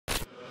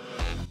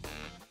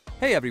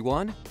Hey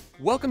everyone,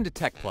 welcome to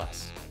Tech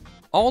Plus.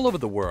 All over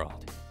the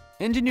world,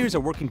 engineers are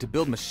working to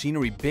build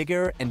machinery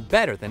bigger and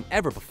better than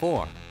ever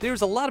before.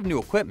 There's a lot of new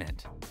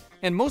equipment,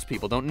 and most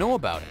people don't know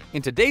about it.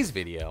 In today's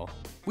video,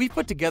 we've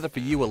put together for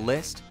you a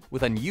list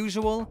with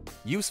unusual,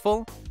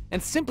 useful,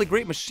 and simply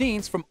great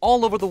machines from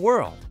all over the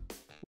world.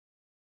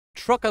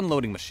 Truck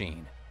Unloading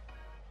Machine.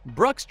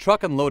 Bruks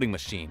Truck Unloading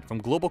Machine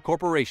from Global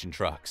Corporation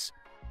Trucks.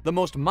 The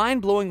most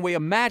mind-blowing way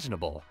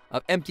imaginable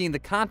of emptying the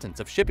contents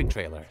of shipping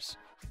trailers.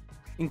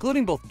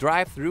 Including both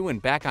drive-through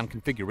and back-on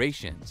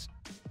configurations,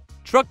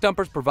 truck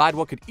dumpers provide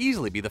what could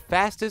easily be the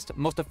fastest,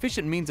 most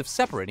efficient means of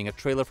separating a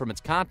trailer from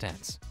its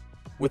contents,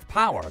 with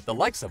power the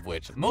likes of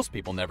which most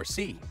people never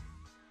see.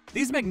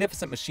 These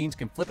magnificent machines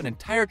can flip an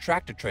entire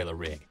tractor-trailer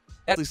rig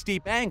at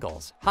steep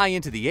angles high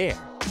into the air.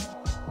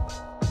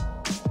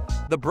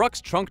 The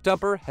Bruks trunk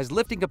dumper has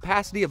lifting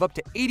capacity of up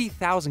to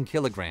 80,000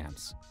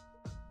 kilograms.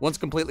 Once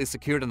completely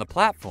secured on the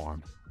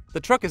platform,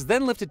 the truck is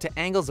then lifted to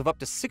angles of up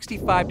to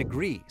 65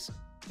 degrees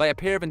by a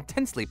pair of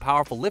intensely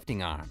powerful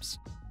lifting arms.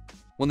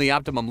 When the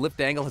optimum lift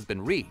angle has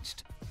been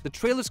reached, the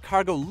trailer's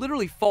cargo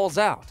literally falls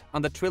out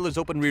on the trailer's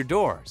open rear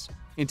doors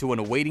into an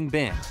awaiting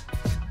bin.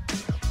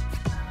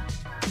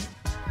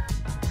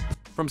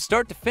 From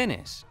start to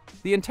finish,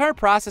 the entire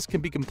process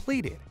can be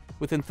completed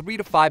within 3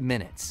 to 5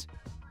 minutes.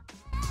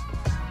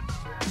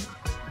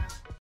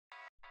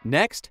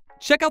 Next,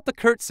 check out the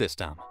CURT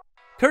system.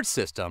 CURT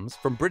systems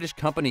from British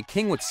company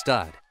Kingwood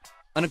Stud,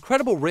 an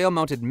incredible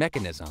rail-mounted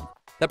mechanism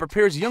that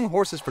prepares young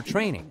horses for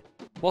training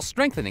while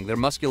strengthening their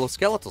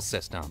musculoskeletal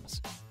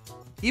systems.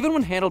 Even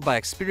when handled by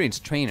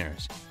experienced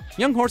trainers,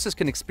 young horses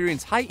can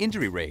experience high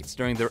injury rates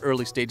during their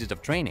early stages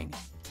of training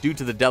due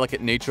to the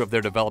delicate nature of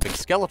their developing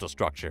skeletal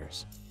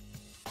structures.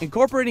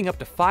 Incorporating up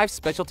to 5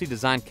 specialty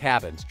designed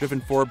cabins driven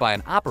forward by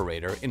an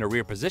operator in a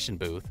rear position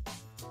booth,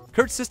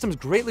 CURT systems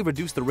greatly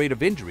reduce the rate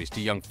of injuries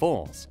to young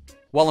foals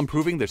while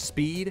improving their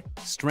speed,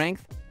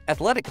 strength,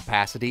 athletic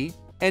capacity,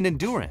 and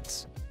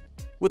endurance.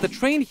 With a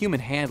trained human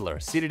handler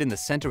seated in the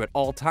center at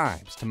all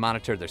times to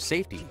monitor their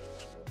safety,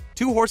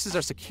 2 horses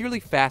are securely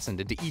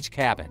fastened into each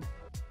cabin.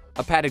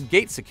 A padded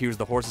gate secures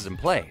the horses in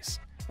place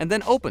and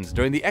then opens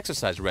during the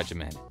exercise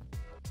regimen.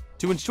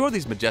 To ensure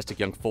these majestic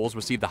young foals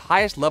receive the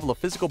highest level of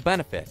physical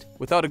benefit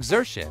without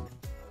exertion,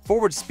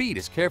 forward speed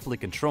is carefully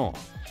controlled.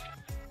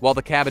 While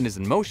the cabin is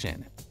in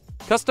motion,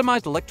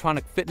 customized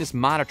electronic fitness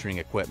monitoring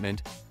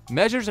equipment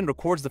measures and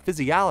records the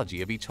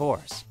physiology of each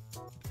horse.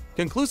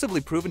 Conclusively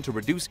proven to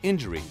reduce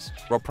injuries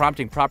while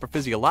prompting proper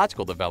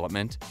physiological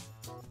development,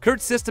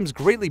 CURT systems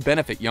greatly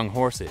benefit young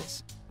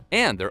horses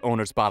and their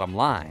owners' bottom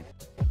line.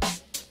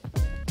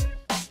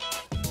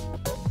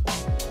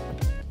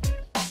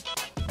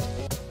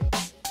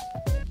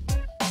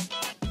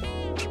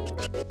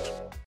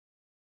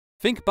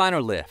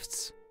 Finkbeiner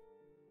Lifts.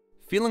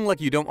 Feeling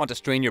like you don't want to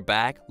strain your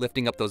back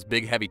lifting up those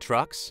big heavy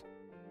trucks?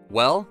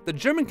 Well, the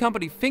German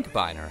company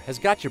Finkbeiner has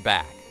got your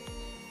back.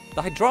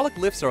 The hydraulic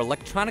lifts are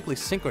electronically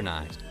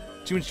synchronized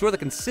to ensure the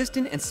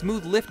consistent and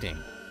smooth lifting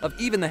of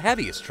even the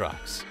heaviest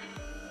trucks.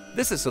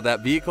 This is so that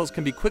vehicles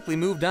can be quickly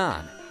moved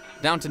on,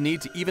 down to need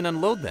to even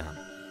unload them.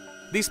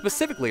 These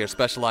specifically are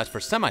specialized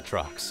for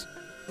semi-trucks.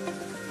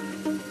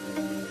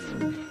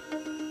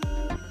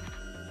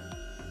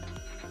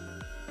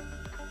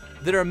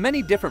 There are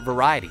many different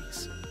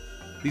varieties.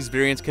 These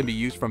variants can be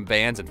used from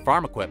vans and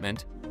farm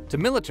equipment to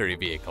military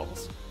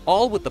vehicles,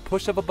 all with the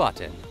push of a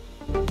button.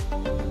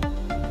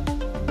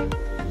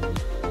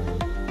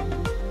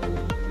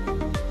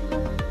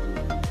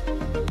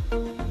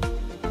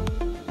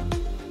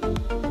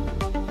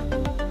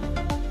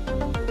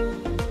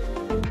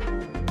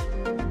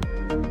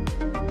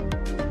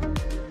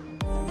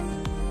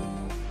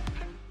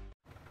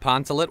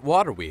 Poncelet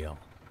water wheel.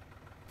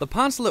 The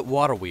Poncelet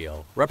water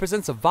wheel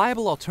represents a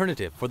viable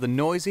alternative for the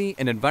noisy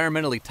and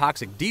environmentally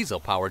toxic diesel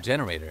power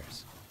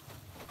generators.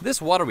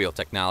 This water wheel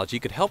technology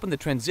could help in the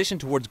transition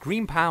towards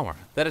green power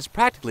that is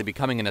practically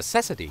becoming a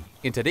necessity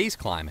in today's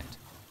climate.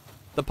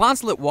 The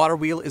Poncelet water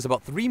wheel is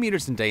about 3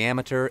 meters in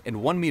diameter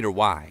and 1 meter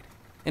wide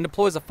and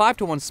deploys a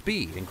 5-to-1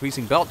 speed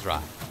increasing belt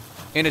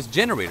drive, and its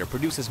generator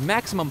produces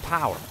maximum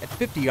power at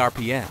 50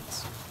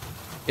 RPMs.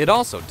 It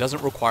also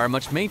doesn't require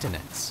much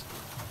maintenance.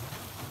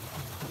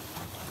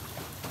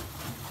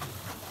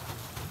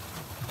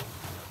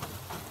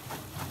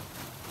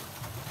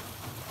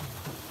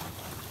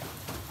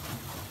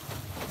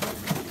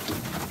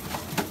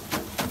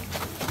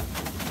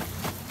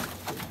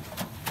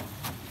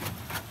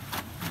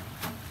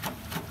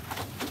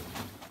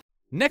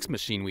 Next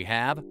machine we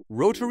have,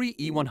 Rotary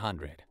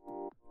E100,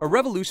 a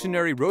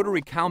revolutionary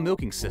rotary cow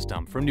milking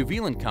system from New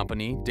Zealand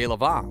company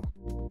Delaval.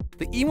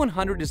 The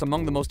E100 is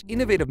among the most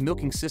innovative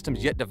milking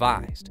systems yet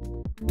devised.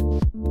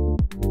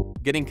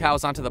 Getting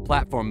cows onto the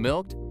platform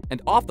milked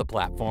and off the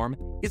platform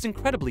is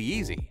incredibly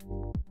easy.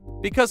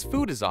 Because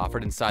food is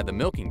offered inside the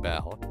milking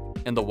bell,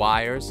 and the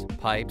wires,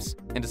 pipes,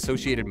 and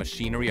associated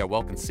machinery are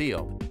well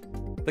concealed,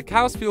 the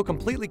cows feel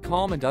completely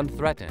calm and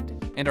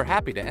unthreatened and are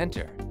happy to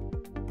enter.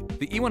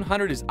 The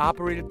E100 is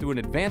operated through an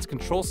advanced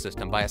control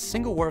system by a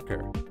single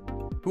worker.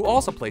 who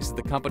also places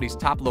the company's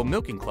top-low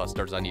milking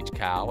clusters on each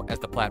cow as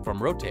the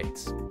platform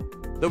rotates,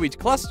 though each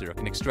cluster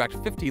can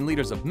extract 15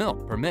 liters of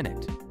milk per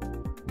minute.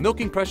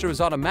 Milking pressure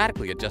is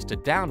automatically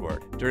adjusted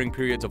downward during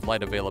periods of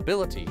light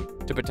availability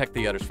to protect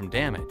the udders from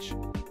damage.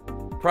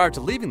 Prior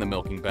to leaving the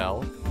milking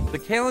bell, the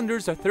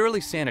calendars are thoroughly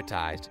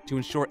sanitized to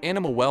ensure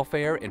animal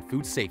welfare and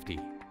food safety.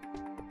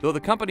 Though the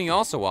company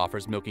also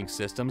offers milking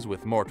systems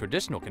with more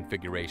traditional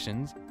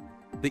configurations,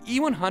 the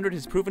E100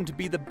 has proven to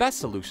be the best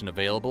solution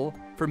available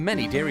for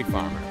many dairy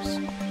farmers.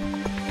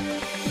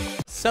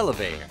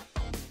 Celluveyor.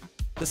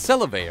 The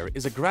Celluveyor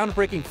is a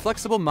groundbreaking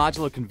flexible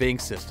modular conveying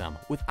system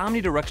with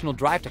omnidirectional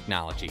drive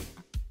technology.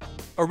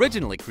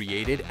 Originally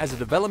created as a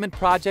development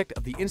project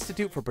of the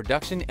Institute for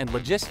Production and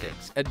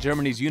Logistics at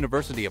Germany's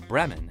University of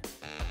Bremen,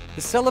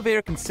 the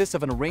Celluveyor consists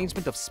of an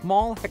arrangement of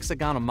small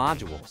hexagonal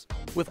modules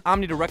with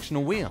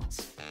omnidirectional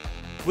wheels.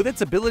 With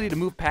its ability to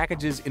move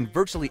packages in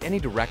virtually any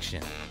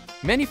direction,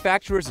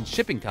 manufacturers and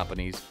shipping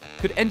companies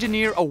could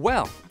engineer a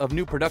wealth of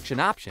new production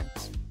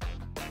options.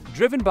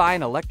 Driven by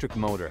an electric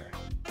motor,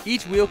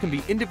 each wheel can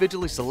be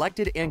individually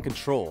selected and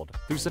controlled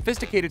through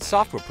sophisticated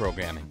software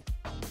programming.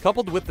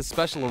 Coupled with the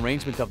special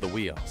arrangement of the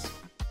wheels,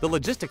 the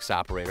logistics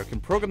operator can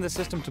program the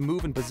system to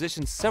move and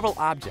position several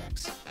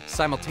objects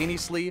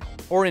simultaneously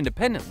or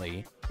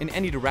independently in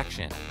any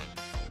direction.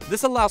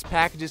 This allows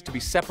packages to be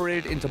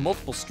separated into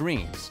multiple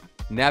streams,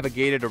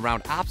 navigated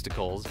around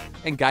obstacles,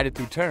 and guided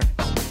through turns.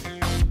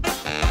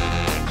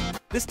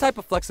 This type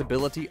of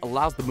flexibility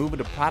allows the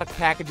movement of product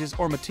packages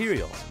or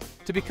materials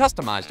to be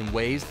customized in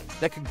ways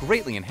that could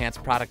greatly enhance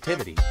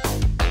productivity.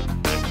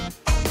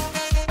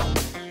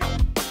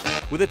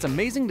 With its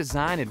amazing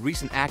design and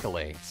recent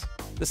accolades,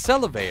 the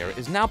Celluveyor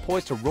is now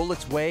poised to roll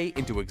its way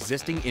into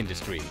existing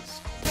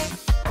industries.